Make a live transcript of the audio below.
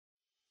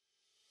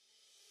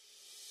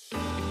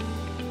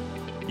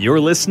You're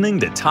listening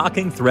to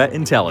Talking Threat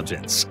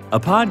Intelligence, a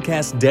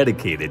podcast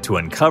dedicated to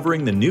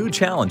uncovering the new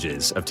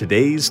challenges of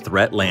today's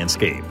threat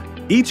landscape.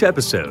 Each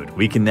episode,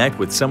 we connect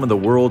with some of the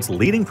world's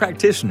leading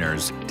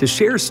practitioners to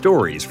share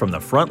stories from the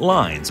front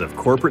lines of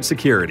corporate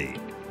security.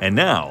 And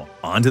now,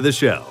 on to the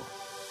show.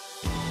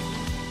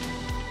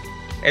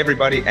 Hey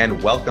everybody,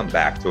 and welcome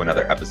back to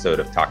another episode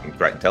of Talking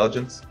Threat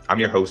Intelligence.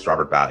 I'm your host,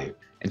 Robert Value.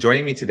 And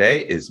joining me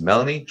today is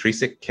Melanie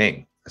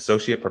Trecek-King,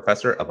 Associate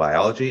Professor of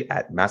Biology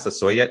at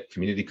Massasoit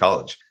Community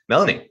College.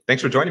 Melanie,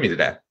 thanks for joining me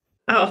today.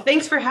 Oh,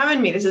 thanks for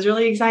having me. This is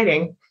really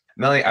exciting.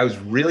 Melanie, I was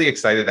really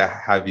excited to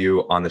have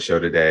you on the show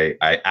today.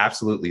 I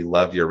absolutely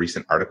loved your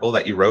recent article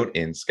that you wrote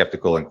in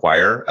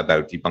Trecek-Inquirer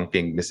about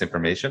debunking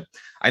misinformation.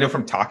 I know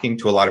from talking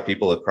to a lot of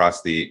people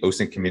across the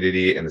OSINT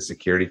community and the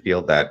security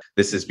field that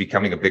this is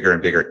becoming a bigger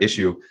and bigger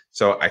issue.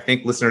 So I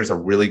think listeners are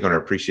really going to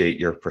appreciate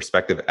your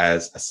perspective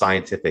as a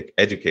scientific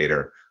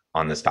educator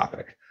on this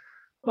topic.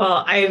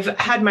 Well, I've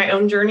had my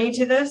own journey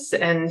to this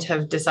and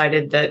have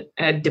decided that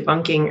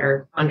debunking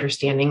or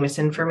understanding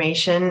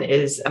misinformation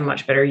is a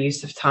much better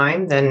use of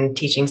time than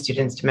teaching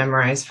students to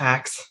memorize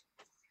facts.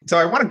 So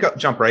I want to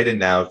jump right in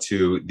now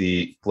to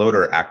the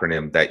floater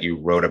acronym that you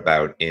wrote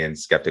about in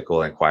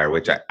Trecek-Inquirer,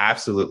 which I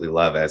absolutely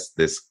love as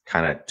this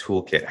kind of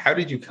toolkit. How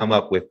did you come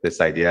up with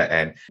this idea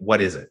and what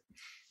is it?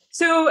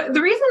 So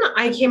the reason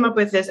I came up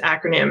with this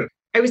acronym,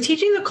 I was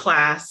teaching the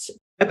class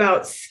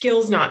about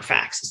skills, not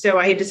facts. So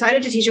I had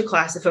decided to teach a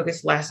class to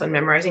focus less on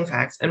memorizing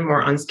facts and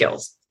more on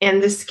skills.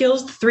 And the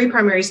skills, the three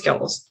primary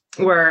skills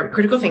were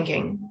critical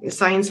thinking,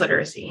 science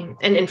literacy,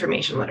 and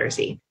information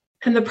literacy.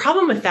 And the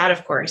problem with that,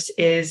 of course,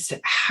 is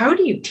how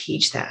do you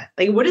teach that?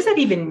 Like, what does that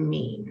even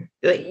mean?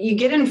 Like, you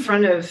get in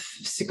front of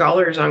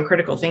scholars on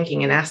critical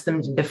thinking and ask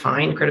them to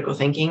define critical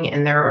thinking,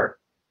 and they're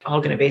all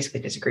going to basically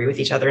disagree with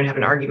each other and have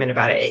an argument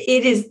about it.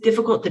 It is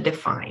difficult to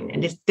define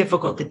and it's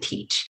difficult to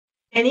teach.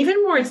 And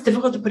even more, it's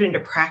difficult to put into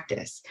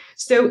practice.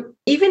 So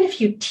even if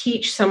you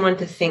teach someone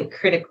to think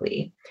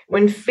critically,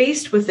 when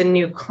faced with a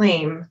new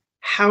claim,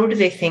 how do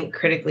they think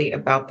critically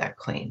about that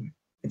claim?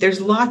 There's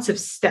lots of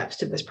steps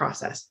to this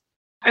process.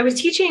 I was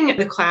teaching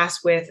the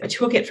class with a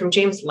toolkit from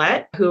James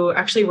Lett, who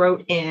actually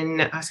wrote in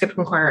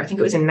Trecek-Inquirer, I think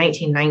it was in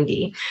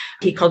 1990.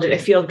 He called it a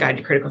field guide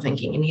to critical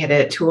thinking. And he had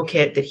a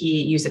toolkit that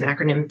he used an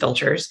acronym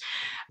filters.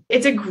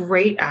 It's a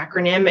great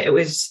acronym. It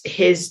was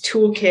his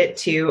toolkit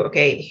to,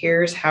 okay,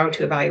 here's how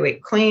to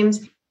evaluate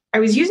claims. I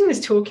was using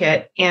this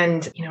toolkit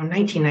and,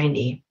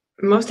 1990,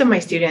 most of my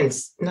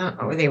students,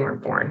 they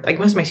weren't born. Like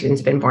most of my students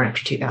have been born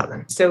after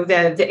 2000. So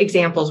the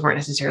examples weren't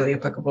necessarily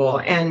applicable.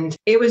 And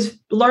it was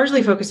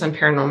largely focused on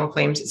paranormal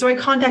claims. So I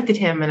contacted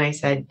him and I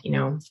said,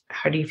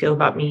 how do you feel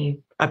about me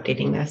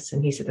updating this?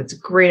 And he said, that's a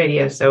great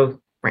idea. So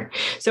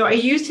I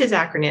used his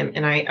acronym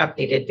and I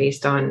updated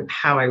based on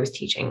how I was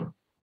teaching.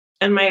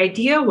 And my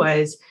idea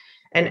was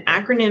an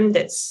acronym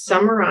that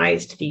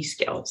summarized these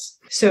skills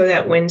so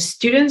that when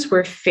students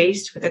were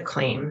faced with a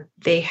claim,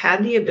 they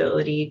had the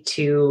ability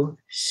to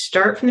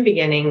start from the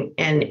beginning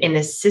and in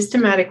a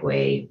systematic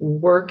way,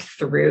 work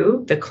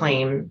through the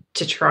claim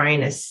to try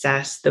and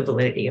assess the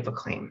validity of a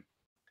claim.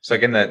 So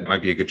again, that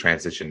might be a good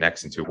transition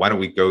next into why don't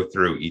we go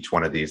through each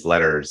one of these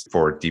letters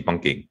for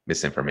debunking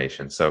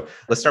misinformation. So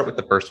let's start with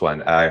the first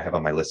one I have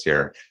on my list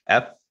here.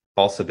 F,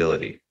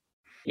 falsifiability.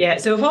 Yeah.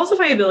 So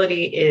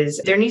falsifiability is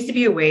there needs to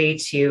be a way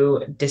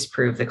to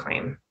disprove the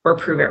claim or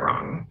prove it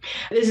wrong.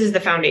 This is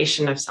the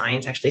foundation of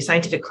science. Actually,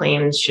 scientific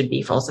claims should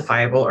be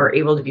falsifiable or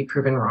able to be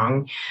proven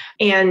wrong.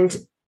 And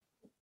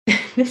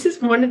this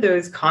is one of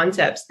those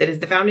concepts that is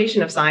the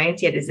foundation of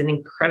science, yet is an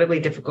incredibly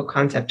difficult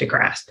concept to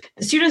grasp.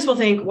 The students will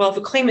think, well, if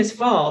a claim is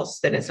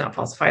false, then it's not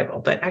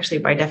falsifiable. But actually,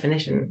 by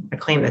definition, a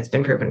claim that's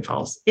been proven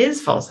false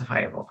is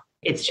falsifiable.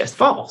 It's just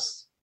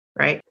false,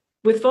 right?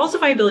 With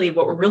falsifiability,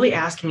 what we're really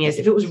asking is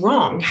if it was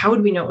wrong, how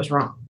would we know it was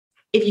wrong?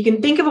 If you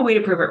can think of a way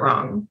to prove it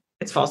wrong,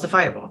 it's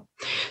falsifiable.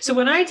 So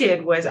what I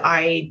did was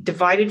I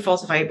divided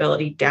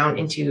falsifiability down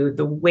into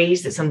the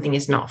ways that something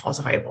is not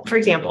falsifiable. For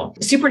example,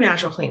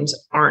 supernatural claims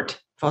aren't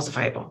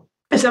falsifiable.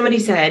 If somebody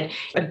said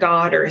a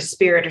god or a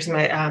spirit or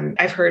something,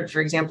 I've heard,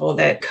 for example,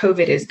 that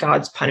COVID is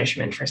God's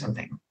punishment for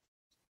something.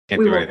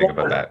 Can't do anything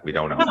about that. We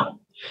don't know. No.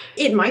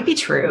 It might be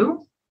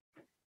true,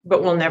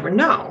 but we'll never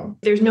know.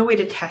 There's no way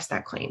to test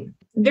that claim.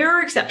 There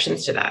are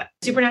exceptions to that.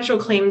 Supernatural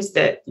claims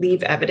that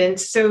leave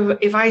evidence. So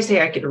if I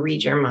say I could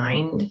read your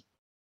mind,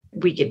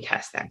 we could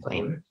test that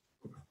claim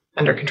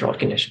under controlled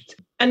conditions.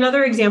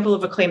 Another example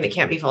of a claim that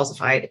can't be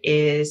falsified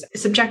is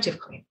subjective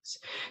claims.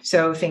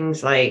 So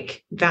things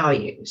like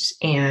values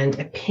and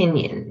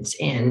opinions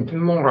and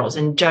morals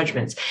and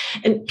judgments.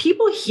 And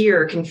people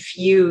here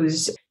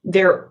confuse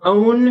their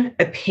own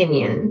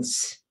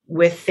opinions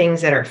with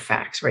things that are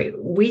facts, right?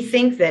 We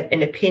think that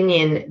an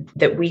opinion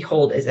that we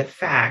hold is a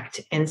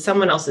fact and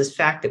someone else's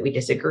fact that we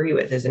disagree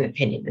with is an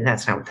opinion. And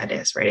that's not what that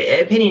is, right?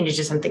 An opinion is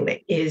just something that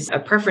is a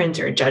preference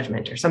or a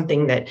judgment or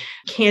something that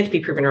can't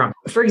be proven wrong.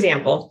 For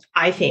example,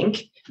 I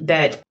think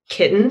that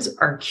kittens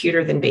are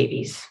cuter than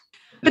babies,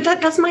 but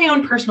that's my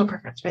own personal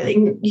preference, right?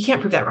 Like, you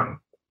can't prove that wrong.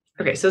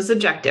 Okay, so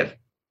subjective.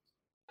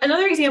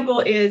 Another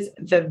example is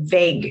the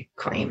vague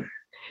claim.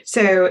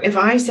 So if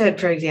I said,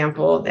 for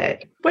example,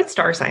 that what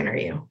star sign are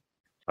you?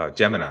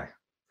 Gemini.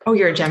 Oh,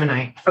 you're a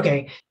Gemini.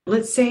 Okay.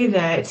 Let's say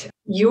that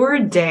your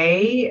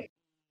day,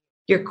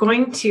 you're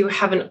going to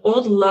have an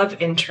old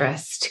love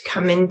interest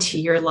come into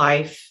your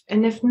life.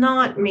 And if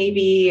not,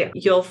 maybe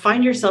you'll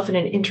find yourself in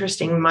an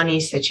interesting money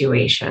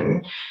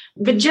situation.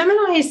 The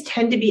Geminis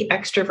tend to be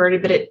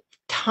extroverted, but at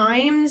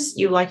times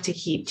you like to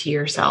keep to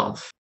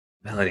yourself.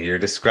 Melanie, you're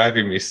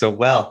describing me so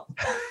well.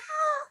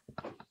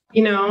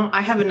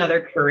 I have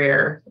another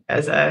career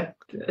as a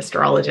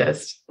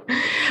astrologist.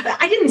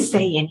 I didn't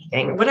say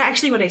anything. What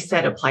I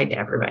said applied to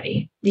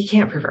everybody. You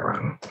can't prove it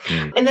wrong.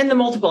 And then the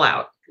multiple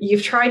out.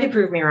 You've tried to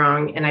prove me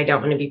wrong, and I don't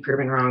want to be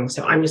proven wrong.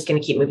 So I'm just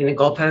going to keep moving the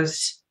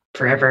goalposts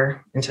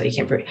forever until you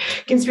can't prove it.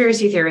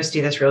 Conspiracy theorists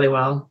do this really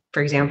well.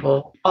 For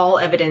example, all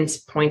evidence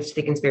points to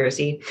the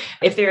conspiracy.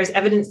 If there is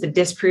evidence that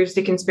disproves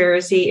the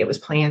conspiracy, it was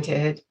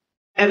planted.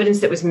 Evidence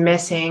that was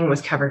missing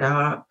was covered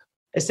up.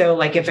 So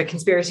like if a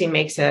conspiracy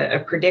makes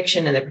a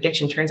prediction and the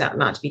prediction turns out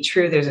not to be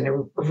true, there's a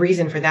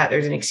reason for that.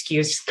 There's an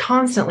excuse,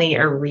 constantly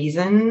a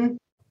reason.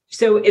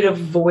 So it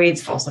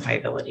avoids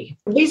falsifiability.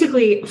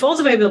 Basically,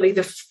 falsifiability,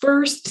 the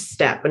first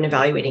step when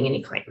evaluating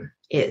any claim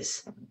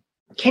is,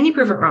 can you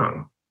prove it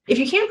wrong? If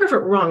you can't prove it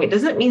wrong, it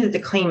doesn't mean that the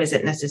claim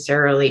isn't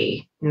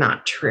necessarily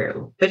not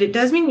true, but it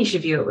does mean you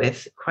should view it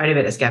with quite a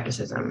bit of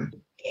skepticism.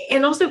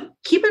 And also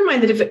keep in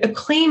mind that if a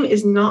claim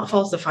is not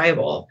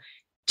falsifiable,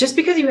 just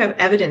because you have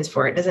evidence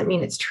for it doesn't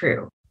mean it's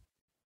true.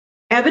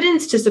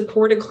 Evidence to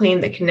support a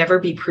claim that can never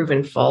be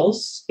proven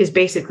false is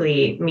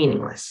basically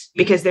meaningless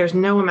because there's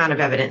no amount of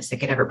evidence that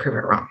can ever prove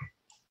it wrong.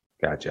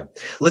 Gotcha.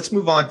 Let's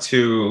move on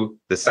to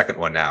the second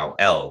one now.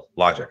 L,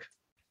 logic.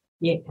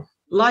 Yeah.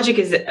 Logic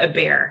is a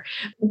bear.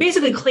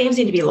 Basically, claims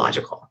need to be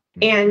logical.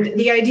 And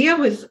the idea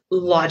with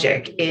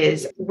logic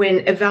is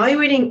when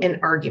evaluating an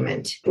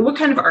argument, what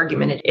kind of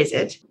argument is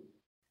it?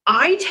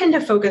 I tend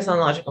to focus on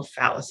logical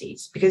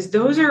fallacies because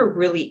those are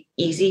really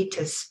easy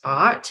to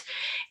spot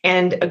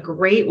and a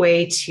great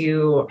way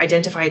to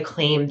identify a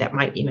claim that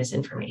might be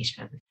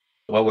misinformation.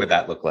 What would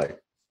that look like?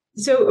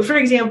 So, for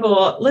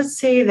example, let's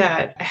say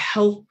that a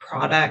health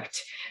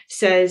product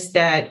says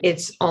that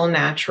it's all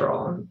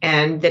natural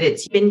and that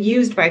it's been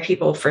used by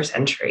people for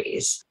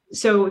centuries.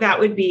 So that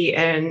would be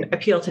an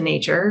appeal to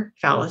nature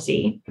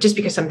fallacy. Just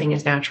because something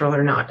is natural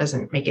or not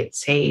doesn't make it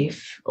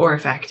safe or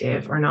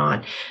effective or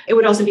not. It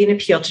would also be an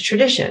appeal to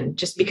tradition.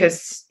 Just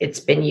because it's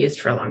been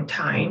used for a long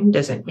time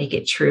doesn't make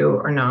it true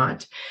or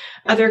not.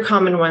 Other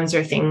common ones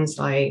are things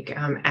like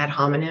ad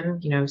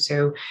hominem,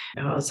 so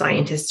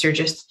scientists are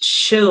just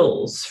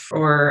shills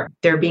or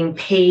they're being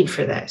paid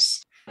for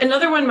this.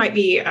 Another one might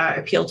be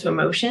appeal to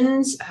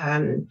emotions.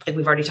 Like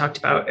we've already talked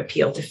about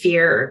appeal to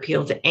fear or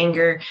appeal to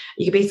anger.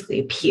 You can basically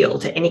appeal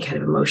to any kind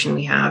of emotion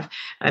we have.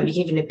 You can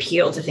even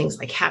appeal to things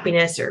like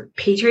happiness or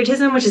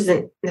patriotism, which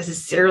isn't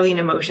necessarily an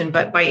emotion,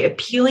 but by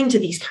appealing to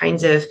these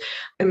kinds of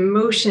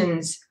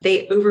emotions,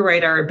 they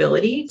override our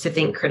ability to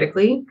think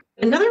critically.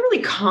 Another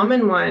really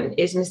common one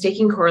is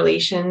mistaking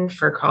correlation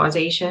for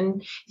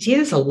causation. You see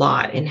this a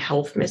lot in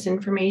health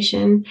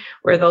misinformation,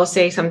 where they'll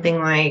say something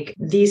like,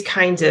 these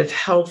kinds of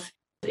health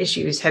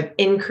issues have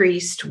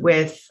increased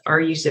with our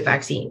use of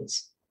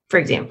vaccines, for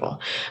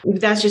example.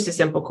 That's just a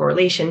simple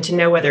correlation. To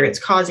know whether it's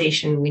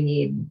causation, we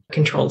need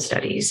controlled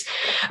studies.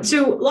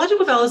 So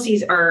logical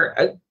fallacies are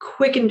a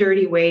quick and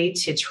dirty way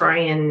to try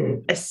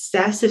and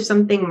assess if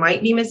something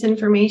might be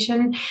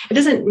misinformation. It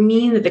doesn't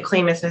mean that the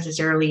claim is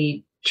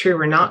necessarily true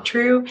or not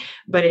true,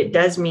 but it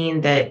does mean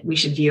that we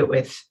should view it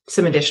with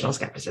some additional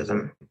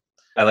skepticism.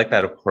 I like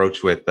that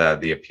approach with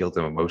the appeal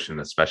to emotion,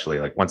 especially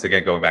like, once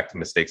again, going back to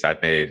mistakes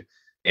I've made.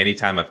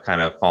 Anytime I've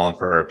kind of fallen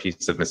for a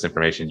piece of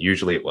misinformation,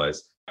 usually it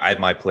was, I have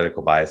my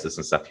political biases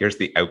and stuff. Here's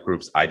the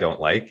outgroups I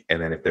don't like.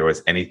 And then if there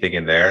was anything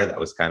in there that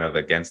was kind of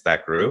against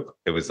that group,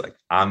 it was like,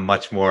 I'm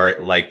much more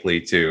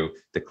likely to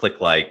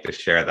click like, to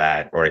share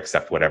that, or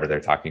accept whatever they're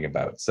talking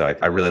about. So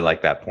I really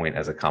like that point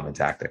as a common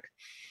tactic.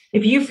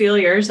 If you feel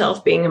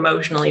yourself being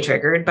emotionally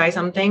triggered by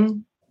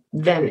something,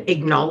 then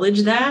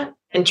acknowledge that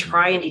and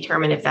try and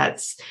determine if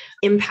that's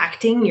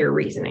impacting your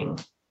reasoning.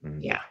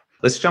 Yeah.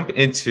 Let's jump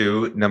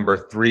into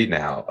number 3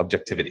 now,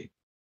 objectivity.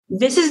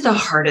 This is the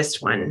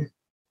hardest one.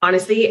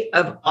 Honestly,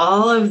 of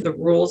all of the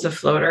rules of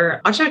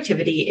Floater,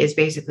 objectivity is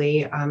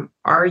basically,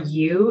 are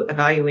you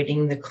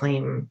evaluating the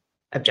claim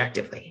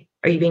objectively?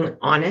 Are you being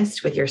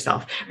honest with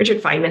yourself?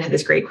 Richard Feynman had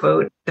this great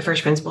quote. The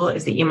first principle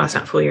is that you must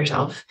not fool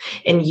yourself,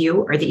 and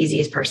you are the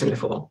easiest person to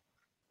fool.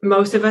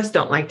 Most of us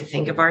don't like to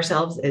think of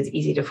ourselves as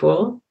easy to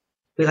fool.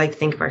 We like to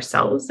think of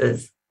ourselves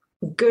as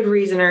good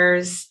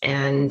reasoners,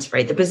 and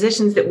the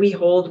positions that we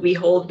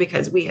hold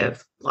because we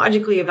have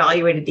logically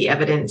evaluated the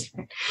evidence.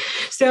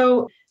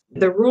 So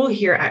The rule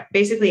here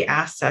basically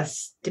asks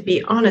us to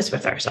be honest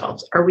with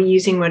ourselves. Are we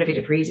using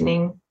motivated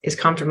reasoning? Is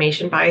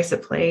confirmation bias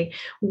at play?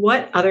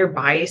 What other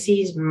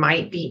biases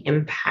might be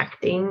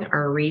impacting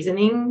our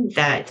reasoning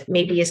that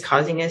maybe is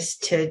causing us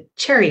to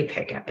cherry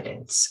pick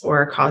evidence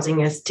or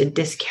causing us to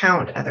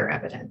discount other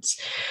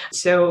evidence?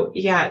 So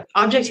yeah,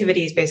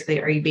 objectivity is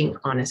basically, are you being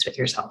honest with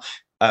yourself?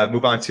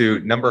 Move on to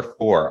number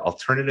 4,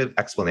 alternative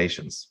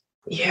explanations.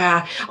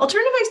 Yeah.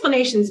 Alternative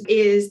explanations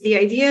is the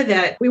idea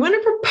that we want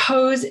to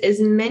propose as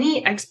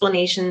many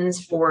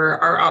explanations for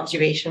our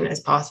observation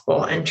as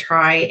possible and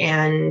try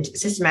and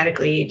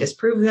systematically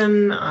disprove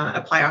them,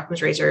 apply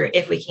Occam's razor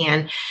if we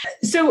can.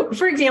 So,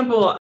 for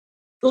example,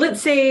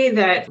 let's say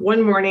that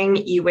one morning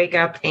you wake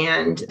up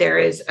and there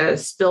is a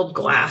spilled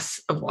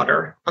glass of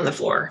water on the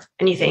floor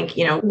and you think,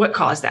 what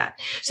caused that?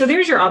 So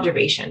there's your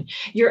observation.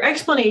 Your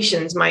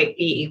explanations might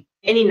be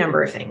any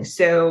number of things.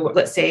 So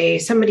let's say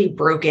somebody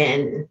broke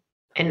in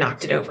and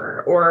knocked it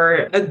over,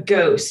 or a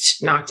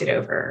ghost knocked it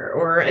over,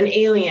 or an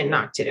alien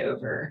knocked it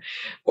over,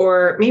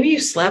 or maybe you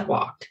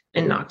sleptwalked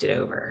and knocked it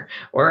over,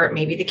 or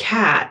maybe the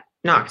cat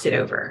knocked it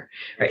over,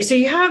 right? So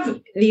you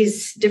have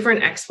these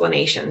different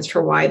explanations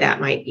for why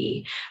that might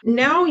be.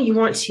 Now you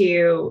want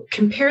to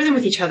compare them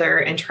with each other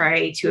and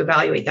try to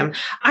evaluate them.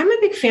 I'm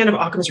a big fan of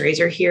Occam's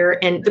razor here.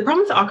 And the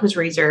problem with Occam's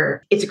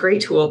razor, it's a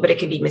great tool, but it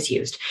can be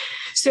misused.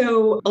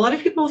 So a lot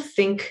of people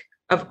think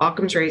of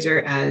Occam's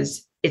razor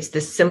as it's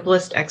the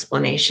simplest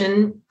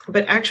explanation,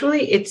 but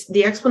actually it's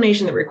the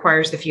explanation that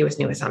requires the fewest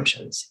new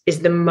assumptions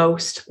is the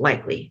most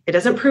likely. It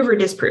doesn't prove or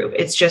disprove.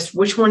 It's just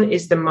which one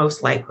is the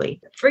most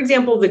likely. For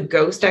example, the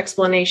ghost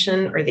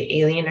explanation or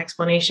the alien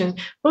explanation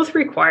both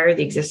require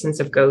the existence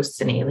of ghosts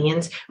and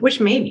aliens, which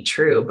may be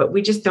true, but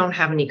we just don't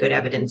have any good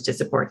evidence to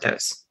support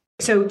those.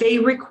 So they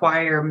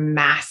require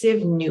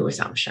massive new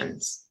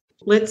assumptions.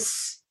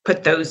 Let's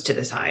put those to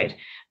the side.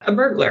 A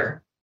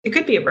burglar. It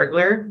could be a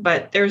burglar,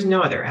 but there's no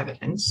other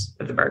evidence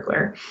of the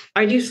burglar.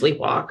 I do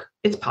sleepwalk.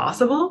 It's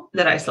possible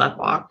that I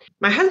sleptwalk.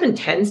 My husband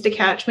tends to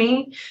catch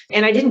me,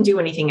 and I didn't do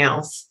anything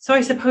else. So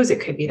I suppose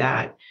it could be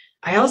that.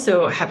 I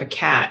also have a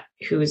cat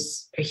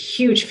who's a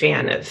huge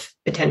fan of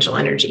potential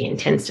energy and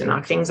tends to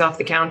knock things off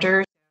the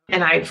counter.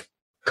 And I've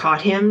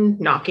caught him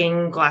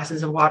knocking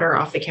glasses of water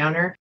off the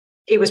counter.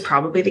 It was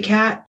probably the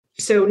cat.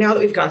 So now that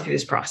we've gone through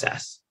this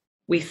process,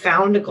 we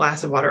found a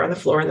glass of water on the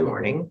floor in the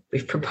morning.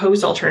 We've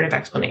proposed alternative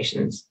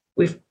explanations.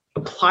 We've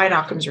applied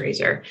Occam's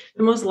razor.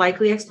 The most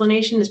likely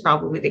explanation is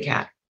probably the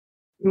cat,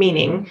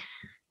 meaning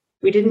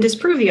we didn't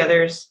disprove the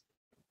others,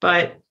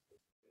 but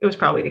it was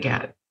probably the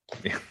cat.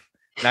 Yeah.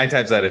 9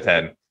 times out of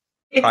 10,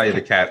 probably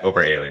the cat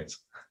over aliens.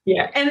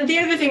 Yeah. And the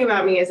other thing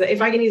about me is that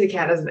if I can use a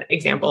cat as an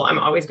example, I'm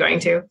always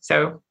going to.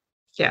 So,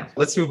 yeah.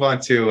 Let's move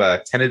on to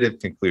tentative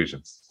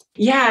conclusions.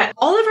 Yeah.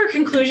 All of our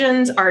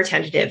conclusions are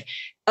tentative.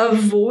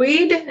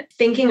 Avoid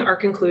thinking our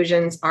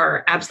conclusions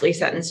are absolutely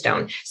set in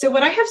stone. So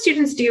what I have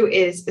students do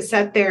is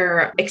set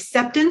their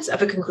acceptance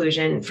of a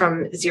conclusion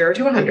from 0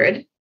 to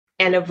 100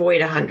 and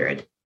avoid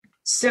 100.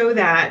 So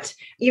that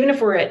even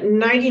if we're at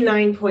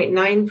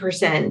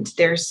 99.9%,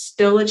 there's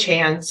still a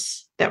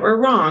chance that we're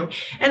wrong.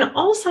 And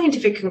all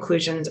scientific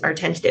conclusions are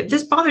tentative.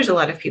 This bothers a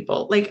lot of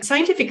people. Like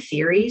scientific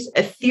theories,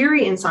 a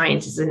theory in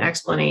science is an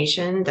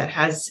explanation that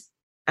has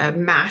a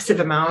massive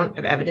amount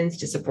of evidence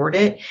to support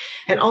it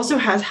and also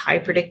has high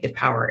predictive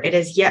power. It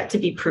has yet to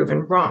be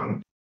proven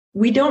wrong.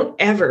 We don't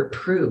ever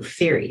prove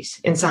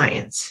theories in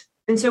science.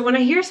 And so when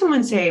I hear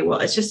someone say, well,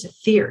 it's just a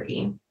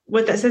theory,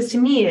 what that says to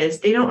me is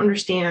they don't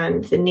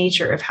understand the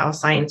nature of how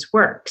science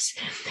works.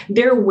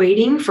 They're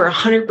waiting for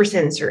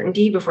 100%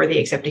 certainty before they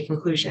accept a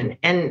conclusion.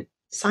 And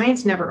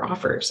science never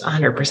offers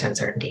 100%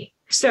 certainty.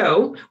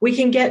 So we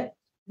can get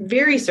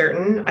very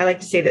certain. I like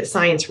to say that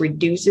science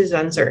reduces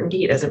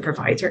uncertainty. It doesn't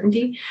provide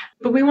certainty,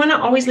 but we want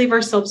to always leave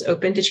ourselves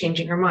open to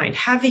changing our mind.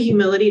 Have the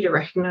humility to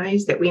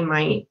recognize that we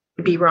might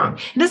be wrong.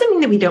 It doesn't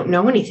mean that we don't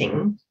know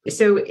anything.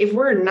 So if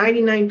we're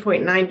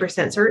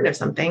 99.9% certain of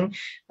something,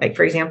 like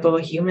for example,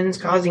 humans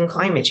causing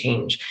climate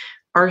change,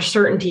 our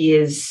certainty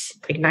is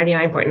like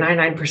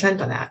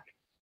 99.99% of that.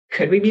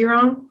 Could we be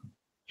wrong?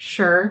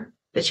 Sure.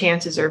 The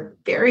chances are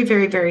very,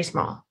 very, very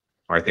small.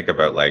 Or I think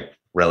about like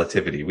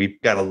relativity. We've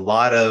got a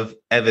lot of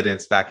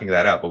evidence backing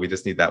that up, but we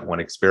just need that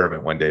one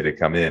experiment one day to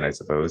come in, I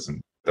suppose,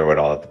 and throw it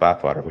all at the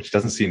bathwater, which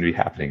doesn't seem to be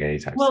happening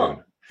anytime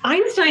soon.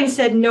 Einstein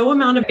said no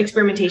amount of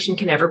experimentation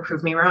can ever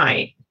prove me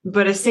right,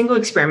 but a single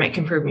experiment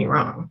can prove me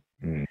wrong.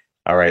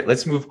 All right,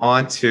 let's move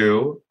on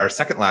to our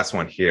second last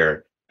one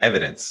here,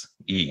 evidence,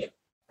 E.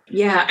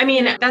 Yeah, I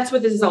mean, that's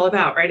what this is all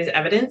about, right? Is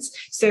evidence.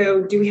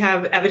 So do we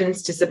have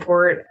evidence to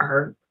support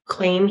our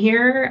claim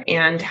here,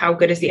 and how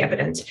good is the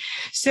evidence?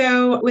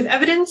 So with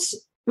evidence,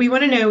 we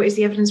want to know, is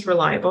the evidence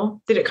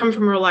reliable? Did it come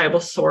from a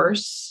reliable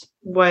source?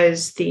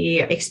 Was the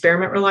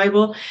experiment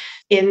reliable?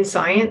 In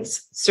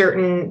science,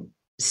 certain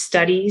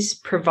studies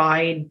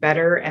provide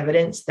better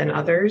evidence than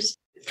others.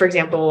 For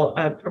example,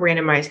 a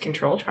randomized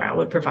control trial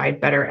would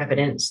provide better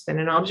evidence than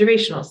an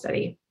observational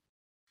study.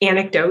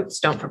 Anecdotes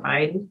don't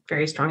provide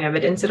very strong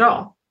evidence at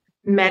all.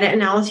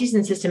 Meta-analyses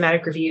and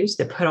systematic reviews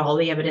that put all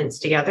the evidence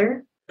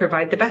together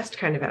provide the best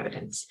kind of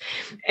evidence.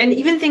 And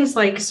even things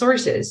like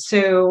sources.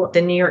 So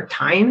the New York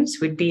Times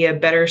would be a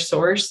better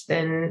source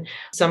than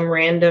some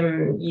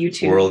random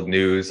YouTube. World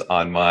News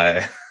on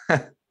my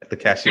the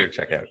cashier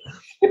checkout.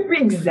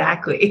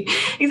 Exactly.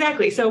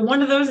 So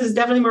one of those is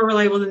definitely more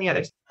reliable than the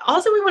others.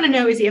 Also, we want to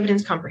know, is the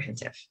evidence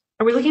comprehensive?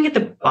 Are we looking at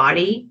the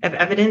body of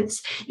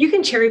evidence? You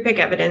can cherry pick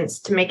evidence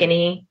to make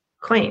any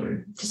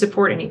claim, to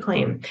support any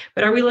claim,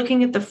 but are we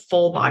looking at the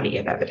full body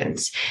of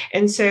evidence?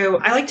 And so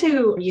I like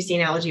to use the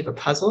analogy of a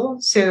puzzle.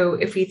 So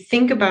if we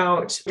think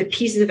about the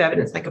pieces of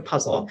evidence like a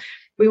puzzle,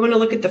 we want to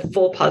look at the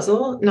full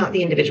puzzle, not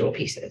the individual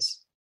pieces.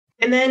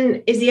 And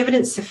then, is the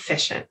evidence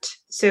sufficient?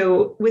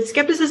 So with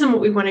skepticism,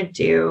 what we want to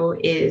do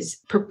is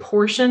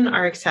proportion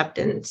our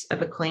acceptance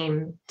of a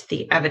claim to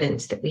the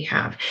evidence that we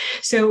have.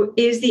 So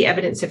is the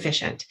evidence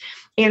sufficient?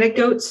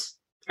 Anecdotes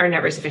are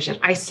never sufficient.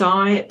 I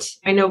saw it.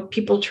 I know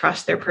people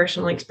trust their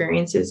personal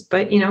experiences,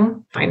 but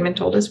Feynman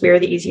told us we are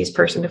the easiest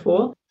person to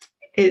fool.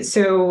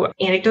 So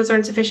anecdotes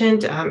aren't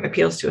sufficient,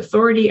 appeals to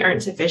authority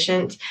aren't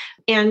sufficient,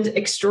 and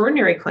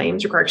extraordinary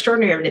claims require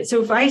extraordinary evidence.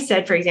 So if I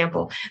said, for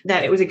example,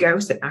 that it was a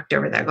ghost that knocked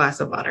over that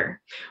glass of water,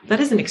 that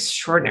is an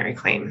extraordinary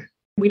claim.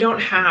 We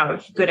don't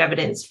have good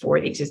evidence for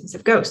the existence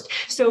of ghosts.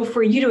 So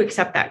for you to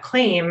accept that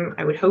claim,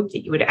 I would hope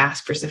that you would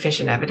ask for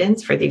sufficient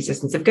evidence for the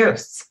existence of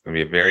ghosts. It's going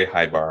to be a very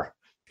high bar.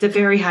 It's a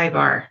very high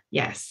bar,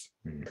 yes.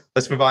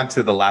 Let's move on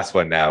to the last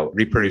one now,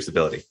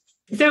 reproducibility.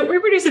 So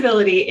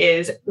reproducibility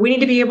is we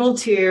need to be able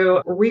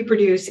to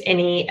reproduce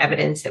any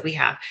evidence that we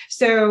have.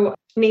 So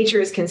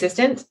nature is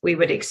consistent. We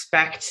would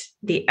expect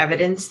the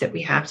evidence that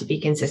we have to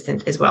be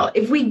consistent as well.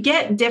 If we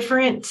get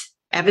different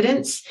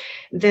evidence,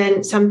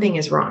 then something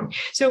is wrong.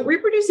 So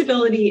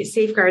reproducibility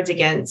safeguards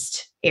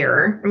against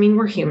error. I mean,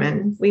 we're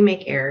human. We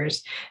make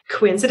errors.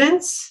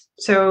 Coincidence.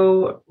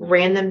 So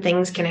random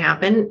things can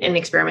happen in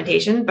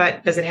experimentation,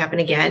 but does it happen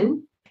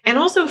again? And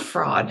also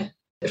fraud.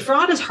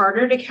 Fraud is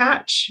harder to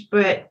catch,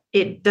 but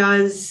it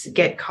does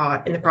get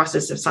caught in the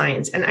process of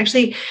science. And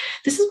actually,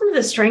 this is one of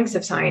the strengths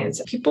of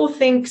science. People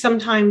think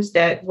sometimes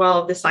that,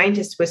 well, the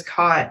scientist was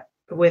caught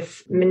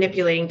with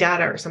manipulating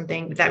data or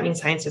something, that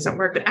means science doesn't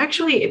work. But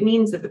actually, it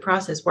means that the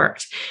process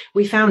worked.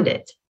 We found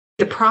it.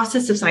 The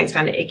process of science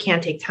found it. It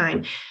can take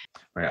time.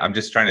 Right. I'm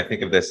just trying to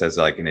think of this as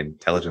like an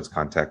intelligence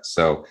context.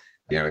 So,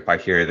 if I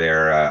hear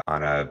there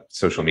on a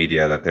social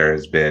media that there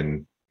has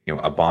been,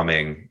 a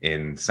bombing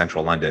in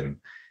central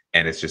London,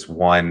 and it's just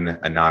one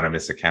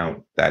anonymous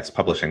account that's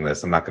publishing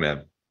this, I'm not going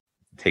to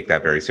take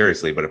that very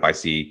seriously. But if I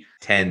see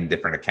 10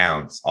 different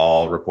accounts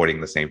all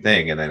reporting the same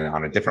thing, and then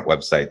on a different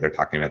website, they're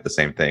talking about the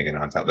same thing, and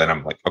on top, then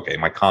I'm like, okay,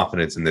 my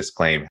confidence in this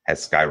claim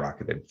has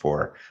skyrocketed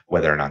for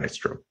whether or not it's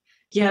true.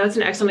 Yeah, that's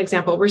an excellent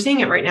example. We're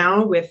seeing it right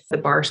now with the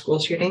bar school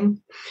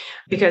shooting,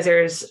 because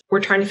we're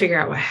trying to figure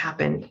out what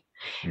happened.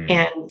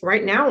 And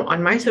right now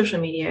on my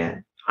social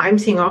media, I'm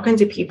seeing all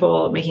kinds of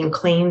people making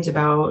claims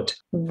about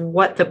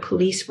what the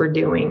police were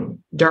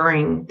doing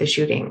during the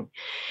shooting.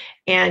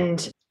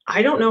 And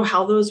I don't know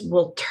how those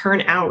will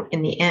turn out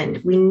in the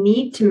end. We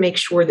need to make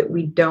sure that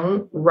we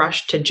don't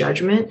rush to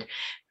judgment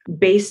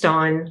based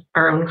on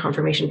our own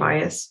confirmation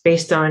bias,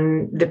 based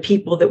on the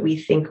people that we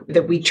think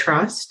that we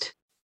trust,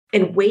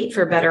 and wait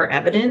for better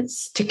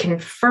evidence to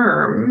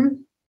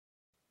confirm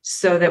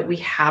so that we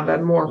have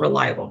a more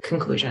reliable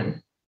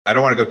conclusion. I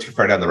don't want to go too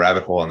far down the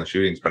rabbit hole on the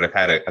shootings, but I've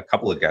had a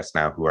couple of guests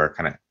now who are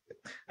kind of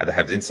either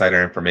have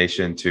insider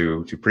information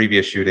to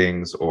previous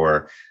shootings,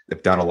 or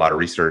they've done a lot of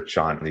research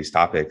on these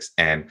topics,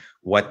 and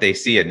what they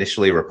see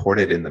initially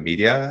reported in the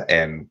media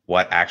and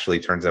what actually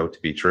turns out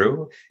to be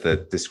true,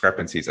 the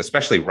discrepancies,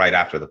 especially right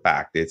after the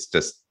fact, it's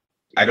just,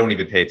 I don't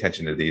even pay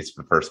attention to these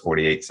for the first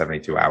 48,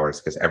 72 hours,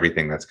 because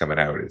everything that's coming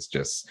out is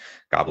just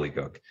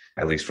gobbledygook,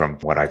 at least from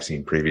what I've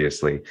seen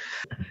previously.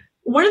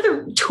 One of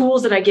the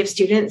tools that I give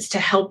students to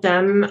help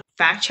them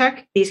fact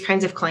check these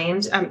kinds of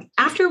claims,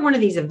 after one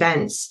of these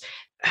events,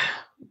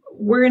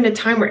 we're in a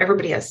time where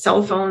everybody has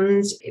cell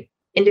phones,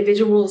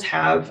 individuals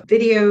have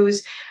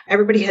videos,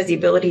 everybody has the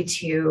ability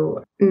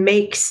to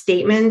make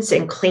statements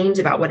and claims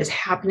about what is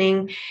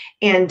happening.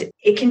 And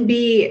it can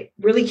be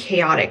really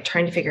chaotic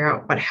trying to figure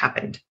out what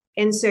happened.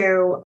 And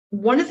so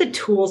one of the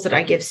tools that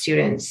I give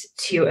students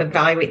to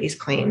evaluate these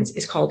claims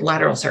is called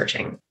lateral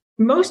searching.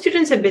 Most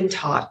students have been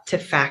taught to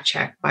fact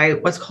check by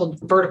what's called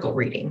vertical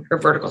reading or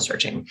vertical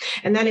searching.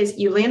 And that is,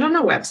 you land on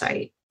a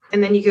website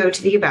and then you go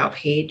to the about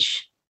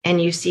page and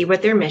you see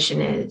what their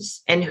mission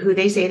is and who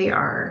they say they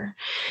are.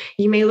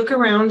 You may look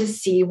around to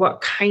see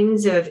what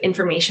kinds of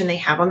information they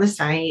have on the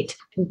site.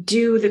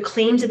 Do the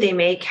claims that they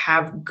make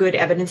have good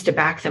evidence to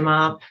back them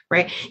up,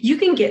 right? You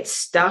can get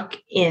stuck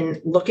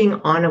in looking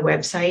on a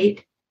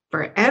website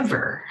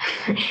forever.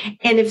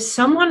 And if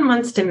someone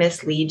wants to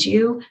mislead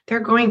you, they're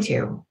going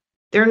to.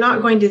 They're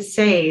not going to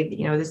say,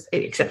 this,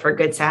 except for a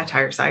good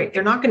satire site,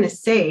 they're not going to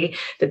say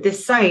that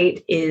this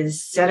site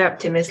is set up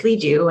to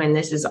mislead you and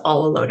this is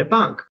all a load of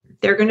bunk.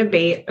 They're going to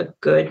be a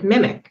good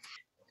mimic.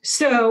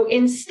 So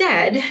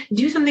instead,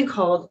 do something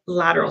called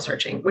lateral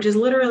searching, which is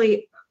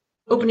literally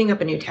opening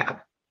up a new tab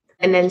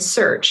and then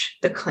search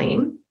the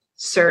claim,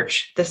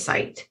 search the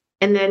site.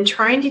 and then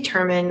try and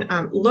determine,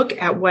 look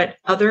at what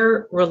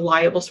other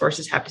reliable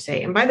sources have to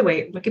say. And by the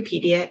way,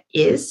 Wikipedia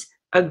is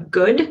a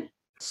good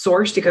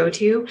source to go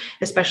to,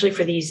 especially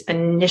for these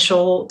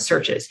initial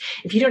searches.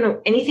 If you don't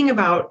know anything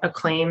about a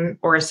claim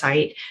or a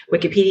site,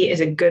 Wikipedia is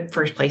a good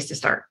first place to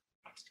start.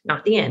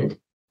 Not the end,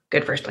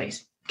 good first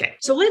place. Okay.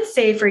 So let's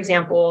say, for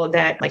example,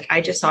 that like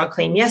I just saw a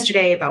claim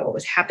yesterday about what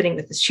was happening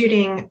with the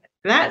shooting.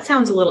 That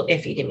sounds a little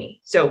iffy to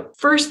me. So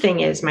first thing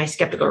is my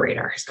skeptical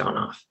radar has gone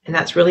off, and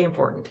that's really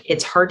important.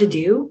 It's hard to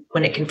do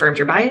when it confirms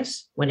your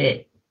bias, when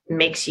it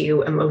makes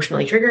you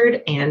emotionally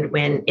triggered, and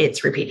when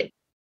it's repeated.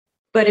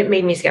 But it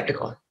made me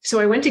skeptical. So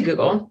I went to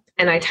Google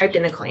and I typed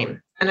in a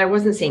claim, and I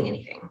wasn't seeing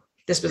anything.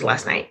 This was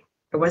last night.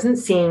 I wasn't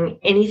seeing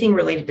anything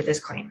related to this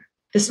claim.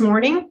 This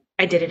morning,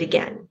 I did it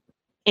again,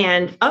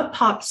 and up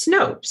popped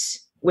Snopes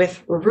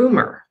with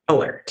rumor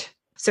alert.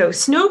 So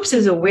Snopes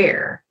is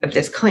aware of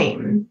this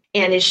claim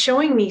and is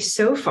showing me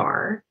so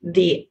far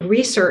the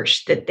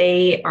research that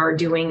they are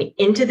doing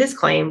into this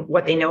claim,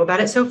 what they know about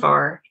it so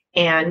far.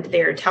 And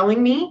they're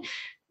telling me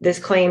this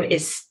claim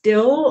is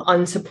still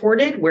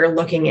unsupported. We're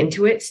looking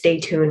into it. Stay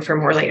tuned for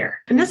more later.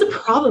 And that's a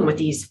problem with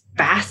these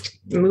fast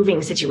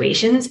moving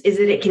situations, is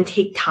that it can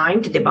take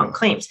time to debunk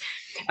claims.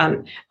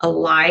 A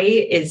lie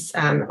is,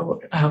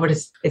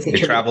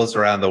 it travels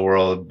around the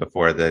world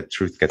before the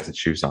truth gets its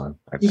shoes on.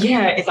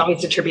 Yeah, it's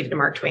always attributed to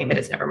Mark Twain, but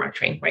it's never Mark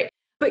Twain, right?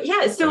 But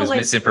yeah, so like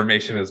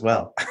misinformation as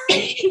well.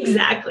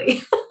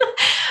 Exactly.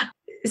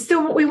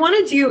 So what we want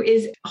to do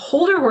is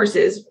hold our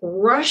horses,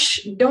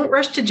 don't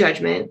rush to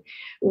judgment,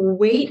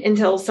 wait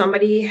until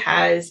somebody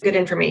has good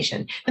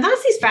information. And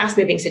that's these fast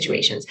moving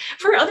situations.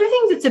 For other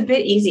things, it's a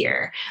bit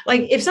easier.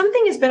 Like if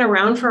something has been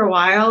around for a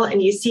while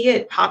and you see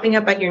it popping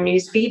up on your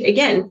news feed,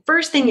 again,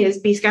 first thing is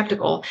be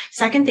skeptical.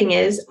 Second thing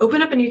is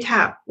open up a new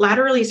tab,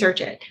 laterally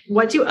search it.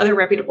 What do other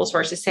reputable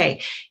sources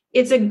say?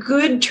 It's a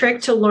good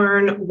trick to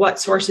learn what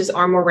sources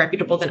are more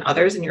reputable than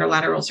others in your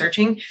lateral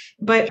searching.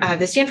 But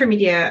the Stanford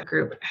Media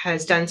Group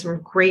has done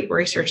some great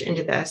research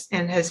into this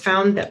and has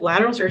found that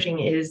lateral searching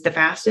is the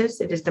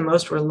fastest. It is the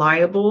most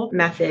reliable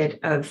method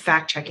of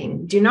fact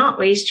checking. Do not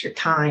waste your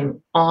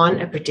time on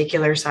a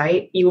particular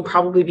site. You will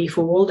probably be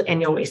fooled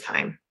and you'll waste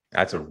time.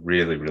 That's a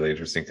really, really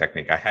interesting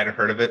technique. I hadn't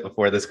heard of it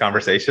before this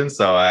conversation,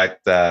 so a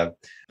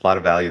lot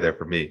of value there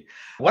for me.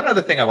 One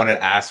other thing I wanted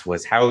to ask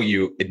was how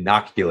you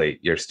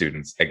inoculate your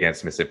students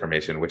against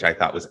misinformation, which I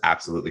thought was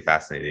absolutely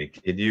fascinating.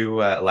 Can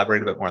you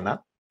elaborate a bit more on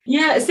that?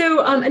 Yeah.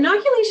 So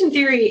inoculation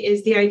theory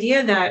is the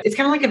idea that it's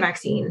kind of like a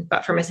vaccine,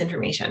 but for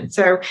misinformation.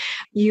 So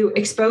you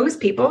expose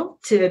people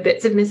to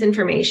bits of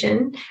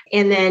misinformation,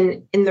 and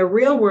then in the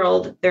real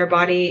world, their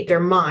body, their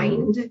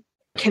mind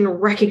can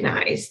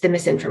recognize the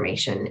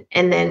misinformation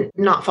and then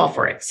not fall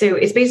for it. So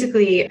it's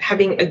basically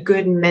having a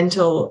good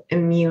mental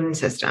immune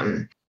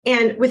system.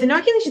 And with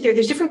inoculation theory,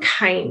 there's different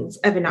kinds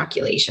of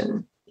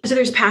inoculation. So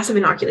there's passive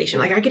inoculation.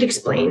 Like I could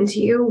explain to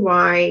you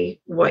why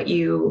what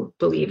you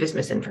believe is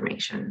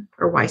misinformation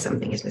or why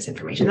something is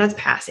misinformation. That's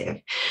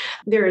passive.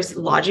 There's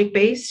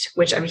logic-based,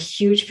 which I'm a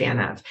huge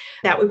fan of.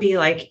 That would be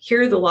like,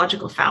 here are the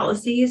logical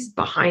fallacies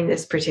behind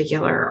this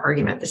particular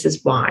argument. This is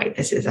why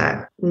this is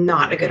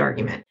not a good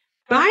argument.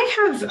 But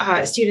I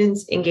have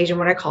students engage in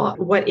what I call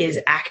what is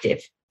active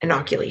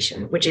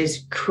inoculation, which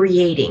is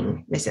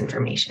creating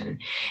misinformation.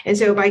 And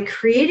so by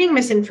creating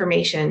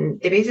misinformation,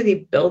 they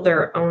basically build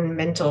their own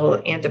mental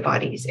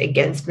antibodies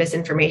against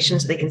misinformation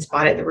so they can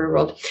spot it in the real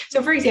world.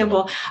 So for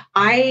example,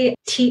 I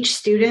teach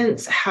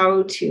students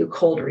how to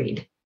cold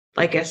read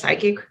like a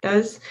psychic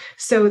does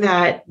so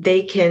that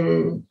they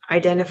can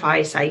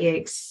identify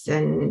psychics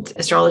and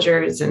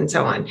astrologers and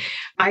so on.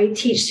 I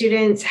teach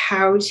students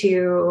how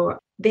to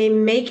they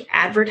make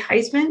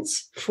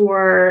advertisements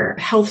for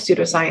health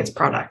pseudoscience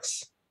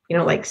products,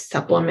 like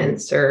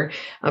supplements or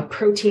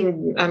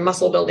protein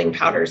muscle building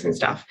powders and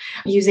stuff,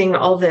 using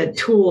all the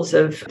tools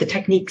of the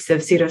techniques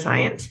of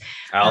pseudoscience.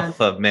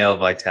 Alpha male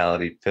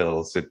vitality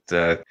pills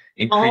that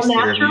increase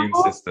your immune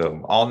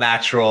system, all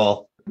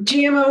natural.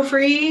 GMO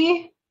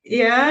free.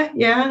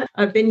 Yeah.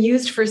 I've been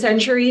used for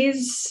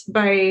centuries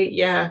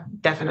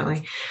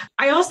definitely.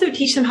 I also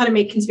teach them how to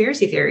make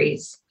conspiracy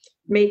theories.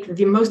 Make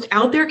the most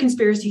out there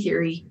conspiracy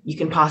theory you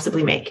can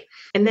possibly make,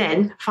 and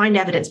then find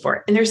evidence for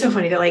it. And they're so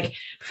funny. They're like,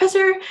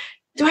 Professor,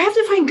 do I have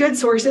to find good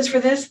sources for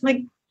this? I'm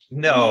like,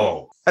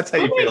 no, that's how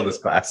you feel this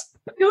class.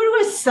 Go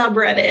to a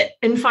subreddit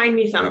and find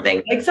me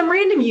something, like some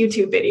random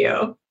YouTube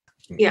video.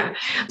 Yeah.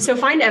 So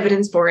find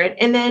evidence for it.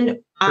 And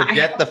then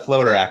forget the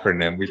floater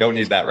acronym. We don't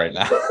need that right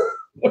now.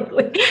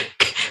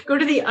 Go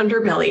to the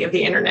underbelly of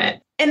the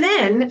internet. And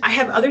then I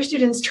have other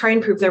students try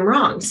and prove them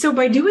wrong. So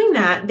by doing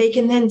that, they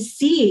can then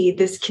see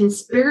this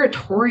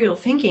conspiratorial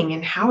thinking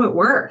and how it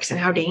works and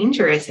how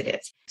dangerous it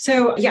is.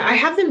 So I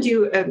have them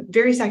do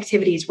various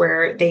activities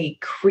where they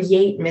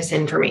create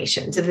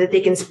misinformation so that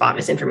they can spot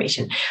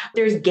misinformation.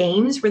 There's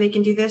games where they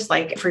can do this,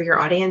 like for your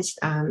audience,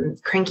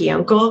 Cranky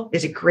Uncle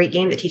is a great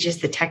game that teaches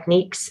the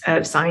techniques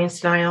of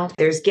science denial.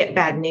 There's Get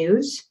Bad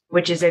News,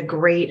 which is a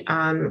great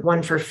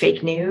one for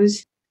fake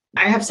news.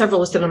 I have several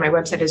listed on my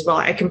website as well.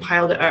 I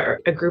compiled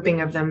a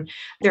grouping of them.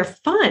 They're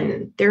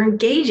fun, they're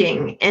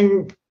engaging,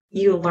 and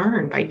you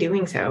learn by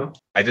doing so.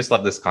 I just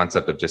love this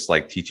concept of just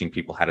like teaching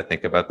people how to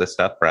think about this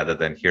stuff rather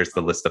than here's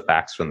the list of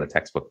facts from the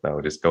textbook,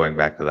 though. Just going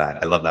back to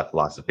that. I love that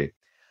philosophy.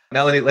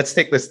 Melanie, let's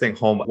take this thing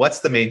home. What's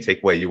the main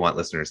takeaway you want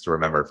listeners to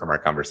remember from our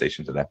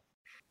conversation today?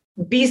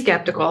 Be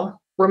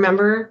skeptical.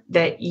 Remember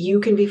that you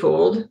can be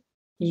fooled.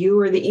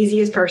 You are the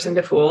easiest person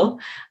to fool.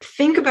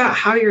 Think about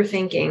how you're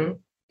thinking.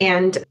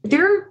 And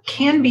there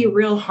can be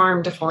real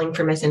harm to falling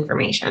for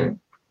misinformation.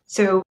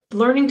 So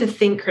learning to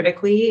think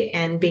critically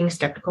and being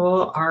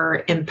skeptical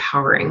are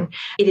empowering.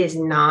 It is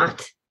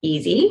not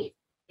easy.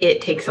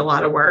 It takes a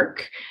lot of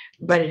work,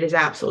 but it is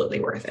absolutely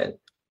worth it.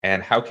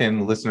 And how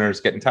can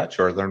listeners get in touch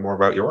or learn more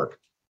about your work?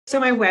 So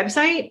my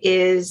website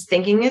is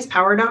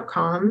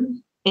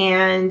thinkingispower.com,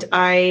 and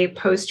I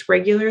post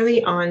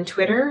regularly on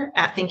Twitter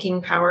at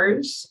Thinking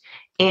Powers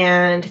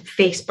and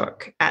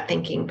Facebook at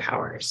Thinking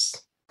Powers.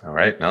 All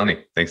right,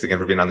 Melanie, thanks again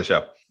for being on the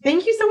show.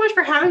 Thank you so much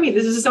for having me.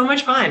 This is so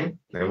much fun.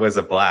 It was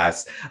a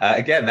blast.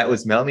 Again, that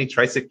was Melanie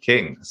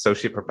Trecek-King,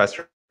 Associate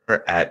Professor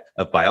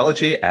of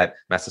Biology at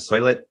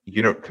Massasoit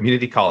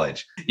Community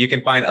College. You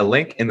can find a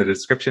link in the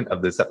description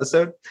of this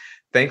episode.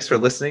 Thanks for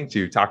listening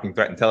to Talking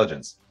Threat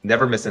Intelligence.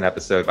 Never miss an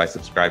episode by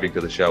subscribing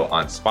to the show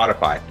on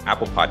Spotify,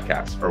 Apple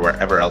Podcasts, or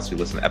wherever else you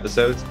listen to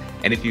episodes.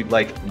 And if you'd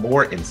like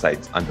more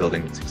insights on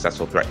building a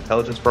successful threat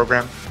intelligence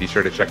program, be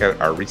sure to check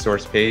out our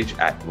resource page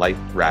at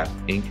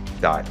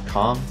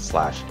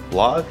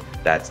liferafinc.com/blog.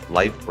 That's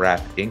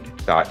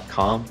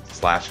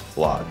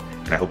liferafinc.com/blog.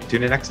 And I hope you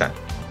tune in next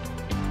time.